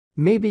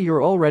Maybe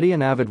you're already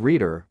an avid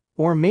reader,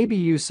 or maybe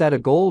you set a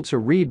goal to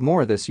read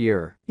more this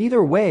year.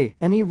 Either way,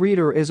 an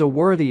e-reader is a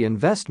worthy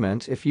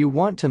investment if you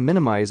want to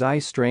minimize eye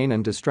strain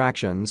and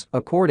distractions,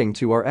 according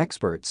to our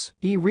experts.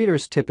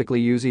 E-readers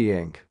typically use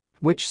e-ink,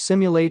 which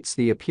simulates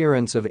the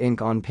appearance of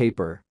ink on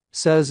paper,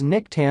 says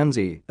Nick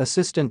Tansey,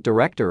 assistant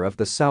director of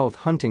the South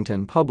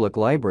Huntington Public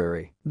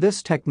Library.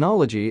 This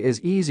technology is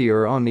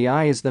easier on the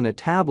eyes than a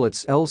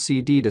tablet's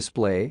LCD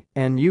display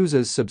and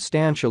uses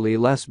substantially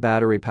less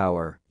battery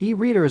power.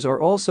 E-readers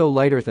are also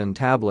lighter than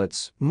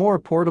tablets, more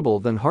portable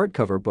than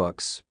hardcover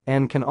books,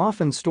 and can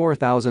often store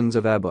thousands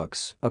of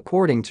ebooks,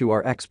 according to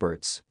our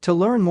experts. To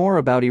learn more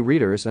about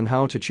e-readers and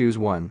how to choose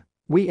one,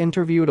 we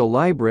interviewed a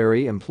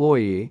library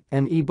employee,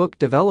 an ebook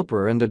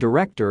developer and a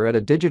director at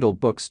a digital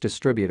books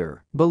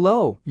distributor.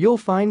 Below, you'll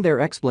find their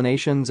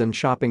explanations and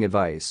shopping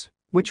advice,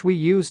 which we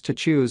use to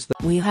choose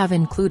the. We have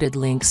included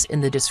links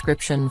in the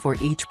description for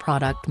each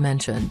product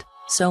mentioned,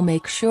 so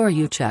make sure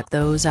you check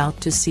those out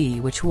to see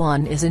which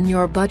one is in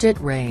your budget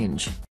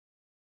range.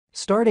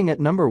 Starting at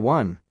number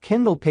 1,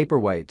 Kindle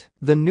Paperwhite.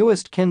 The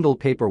newest Kindle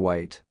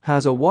Paperwhite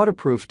has a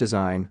waterproof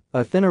design,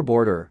 a thinner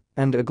border,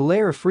 and a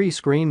glare-free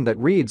screen that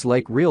reads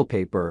like real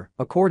paper,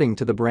 according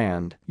to the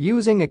brand.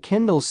 Using a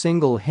Kindle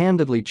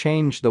single-handedly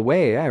changed the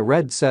way I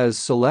read, says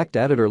Select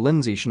editor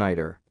Lindsay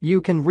Schneider.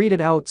 You can read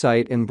it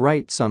outside in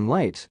bright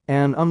sunlight,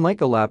 and unlike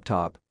a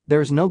laptop,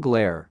 there's no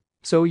glare.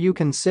 So you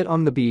can sit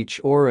on the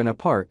beach or in a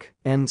park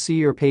and see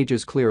your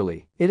pages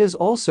clearly. It is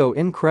also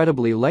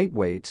incredibly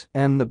lightweight,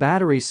 and the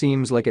battery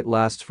seems like it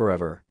lasts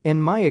forever. In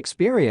my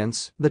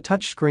experience, the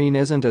touchscreen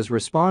isn't as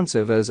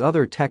responsive as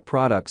other tech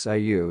products I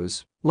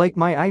use, like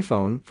my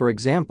iPhone, for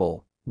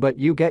example, but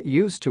you get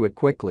used to it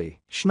quickly.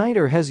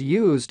 Schneider has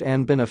used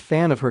and been a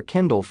fan of her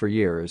Kindle for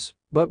years,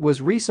 but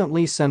was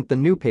recently sent the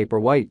new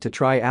Paperwhite to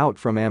try out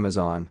from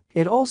Amazon.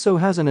 It also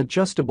has an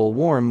adjustable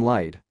warm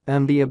light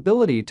and the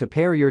ability to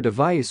pair your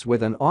device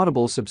with an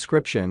Audible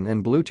subscription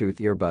and Bluetooth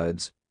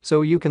earbuds,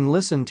 so you can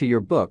listen to your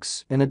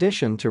books in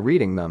addition to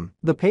reading them.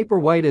 The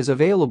Paperwhite is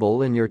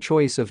available in your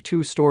choice of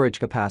 2 storage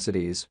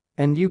capacities,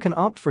 and you can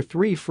opt for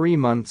 3 free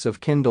months of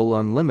Kindle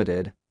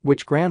Unlimited,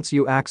 which grants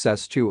you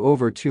access to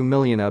over 2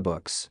 million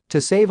ebooks. To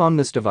save on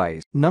this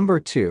device. Number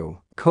 2.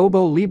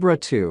 Kobo Libra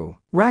 2.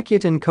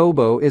 Rakuten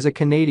Kobo is a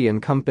Canadian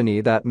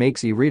company that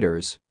makes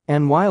e-readers,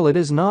 and while it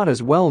is not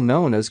as well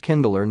known as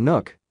Kindle or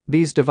Nook,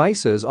 these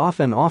devices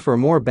often offer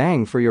more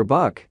bang for your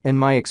buck. In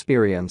my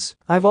experience,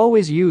 I've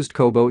always used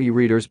Kobo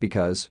e-readers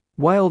because,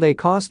 while they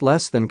cost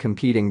less than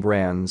competing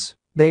brands,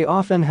 they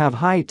often have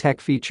high-tech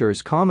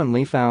features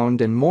commonly found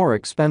in more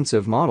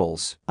expensive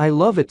models. I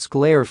love its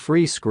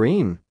glare-free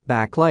screen,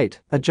 backlight,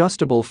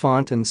 adjustable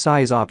font and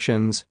size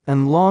options,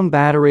 and long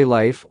battery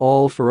life,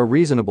 all for a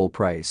reasonable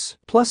price.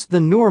 Plus,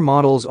 the newer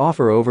models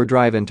offer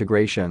overdrive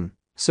integration,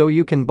 so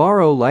you can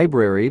borrow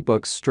library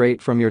books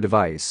straight from your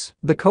device.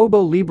 The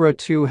Kobo Libra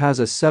 2 has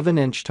a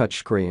 7-inch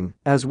touchscreen,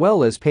 as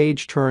well as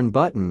page turn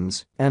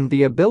buttons, and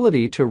the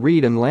ability to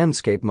read in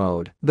landscape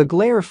mode. The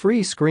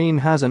glare-free screen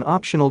has an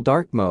optional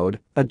dark mode,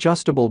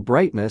 adjustable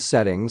brightness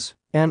settings,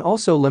 and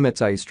also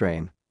limits eye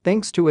strain,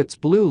 thanks to its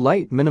blue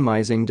light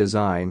minimizing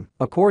design,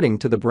 according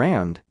to the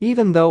brand.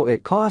 Even though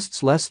it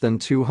costs less than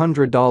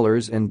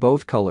 $200 in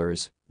both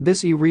colors,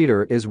 this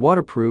e-reader is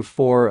waterproof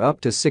for up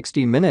to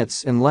 60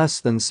 minutes in less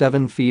than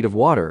 7 feet of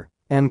water,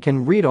 and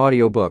can read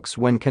audiobooks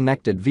when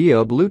connected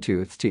via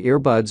Bluetooth to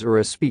earbuds or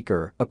a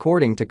speaker,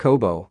 according to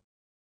Kobo.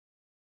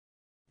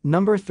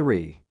 Number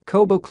 3.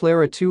 Kobo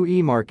Clara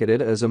 2e.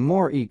 Marketed as a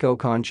more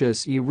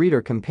eco-conscious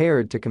e-reader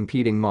compared to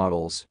competing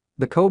models,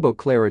 the Kobo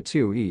Clara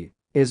 2e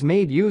is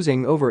made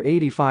using over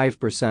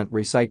 85%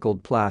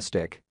 recycled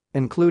plastic,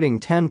 including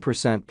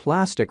 10%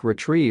 plastic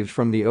retrieved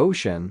from the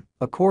ocean,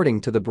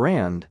 according to the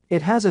brand.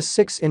 It has a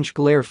 6-inch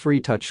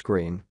glare-free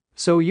touchscreen,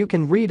 so you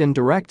can read in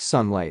direct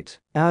sunlight,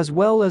 as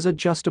well as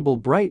adjustable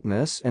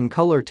brightness and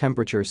color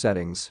temperature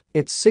settings.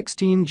 Its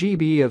 16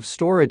 GB of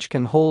storage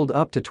can hold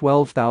up to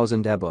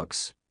 12,000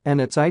 ebooks,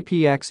 and its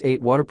IPX8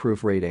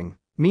 waterproof rating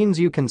means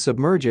you can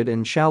submerge it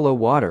in shallow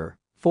water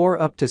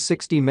for up to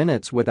 60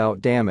 minutes without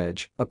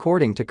damage,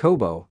 according to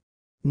Kobo.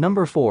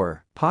 Number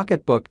 4.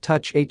 PocketBook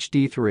Touch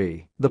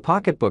HD3. The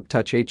PocketBook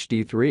Touch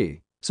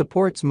HD3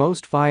 supports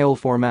most file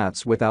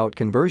formats without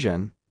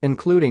conversion,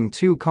 including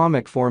 2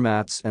 comic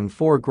formats and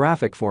 4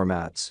 graphic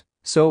formats,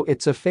 so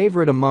it's a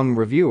favorite among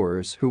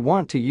reviewers who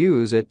want to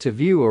use it to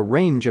view a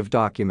range of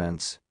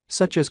documents,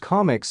 such as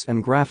comics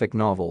and graphic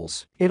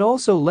novels. It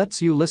also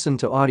lets you listen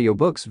to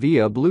audiobooks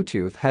via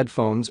Bluetooth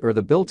headphones or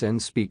the built-in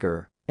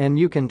speaker, and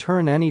you can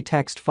turn any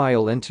text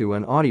file into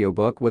an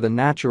audiobook with a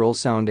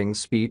natural-sounding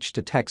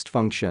speech-to-text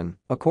function,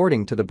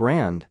 according to the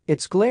brand.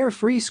 Its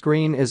glare-free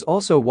screen is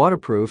also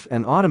waterproof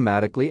and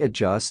automatically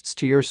adjusts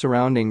to your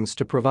surroundings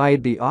to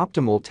provide the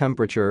optimal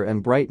temperature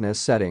and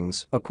brightness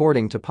settings,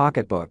 according to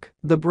PocketBook.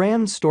 The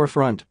brand's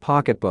storefront,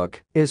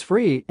 PocketBook, is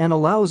free and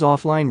allows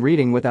offline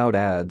reading without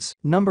ads.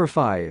 Number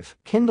 5.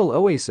 Kindle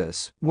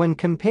Oasis. When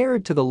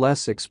compared to the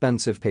less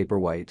expensive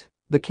Paperwhite,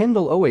 the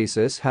Kindle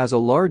Oasis has a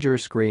larger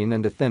screen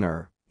and a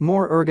thinner,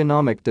 more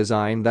ergonomic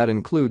design that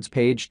includes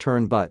page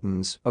turn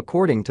buttons,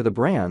 according to the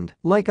brand.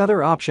 Like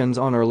other options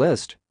on our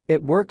list,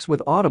 it works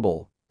with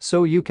Audible,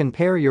 so you can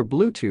pair your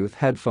Bluetooth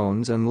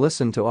headphones and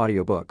listen to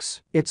audiobooks.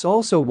 It's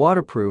also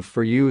waterproof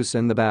for use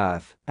in the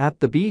bath,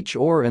 at the beach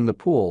or in the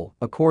pool,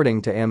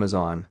 according to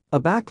Amazon. A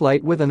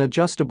backlight with an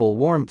adjustable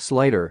warmth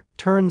slider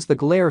turns the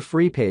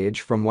glare-free page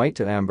from white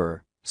to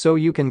amber, so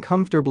you can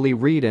comfortably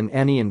read in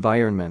any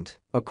environment,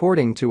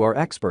 according to our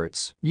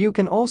experts. You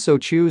can also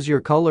choose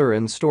your color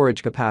and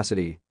storage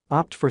capacity.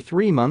 Opt for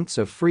 3 months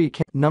of free.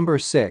 Number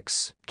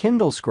 6.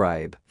 Kindle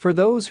Scribe. For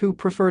those who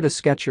prefer to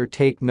sketch or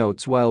take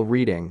notes while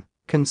reading,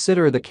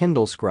 consider the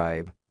Kindle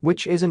Scribe,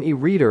 which is an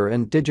e-reader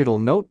and digital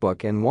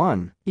notebook in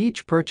one.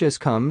 Each purchase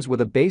comes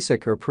with a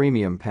basic or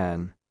premium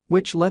pen,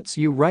 which lets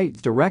you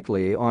write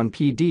directly on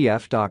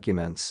PDF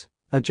documents,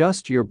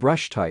 adjust your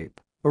brush type,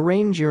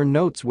 arrange your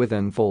notes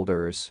within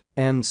folders,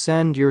 and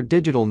send your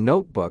digital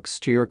notebooks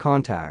to your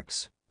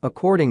contacts.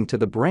 According to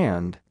the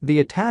brand, the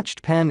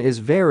attached pen is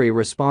very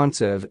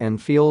responsive and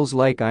feels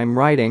like I'm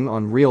writing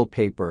on real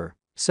paper,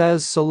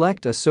 says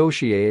Select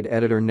Associate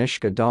Editor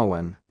Nishka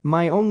Dawan.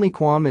 My only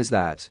qualm is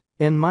that,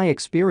 in my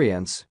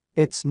experience,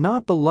 it's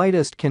not the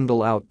lightest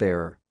Kindle out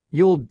there.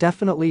 You'll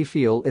definitely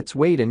feel its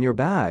weight in your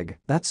bag.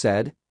 That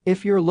said,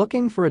 if you're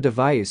looking for a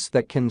device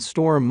that can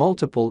store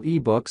multiple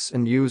ebooks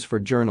and use for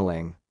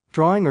journaling,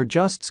 drawing or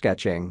just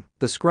sketching,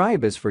 the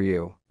Scribe is for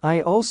you.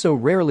 I also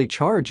rarely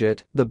charge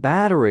it. The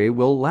battery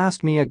will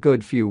last me a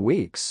good few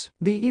weeks.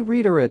 The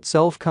e-reader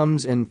itself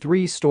comes in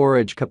 3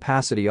 storage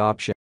capacity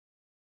options.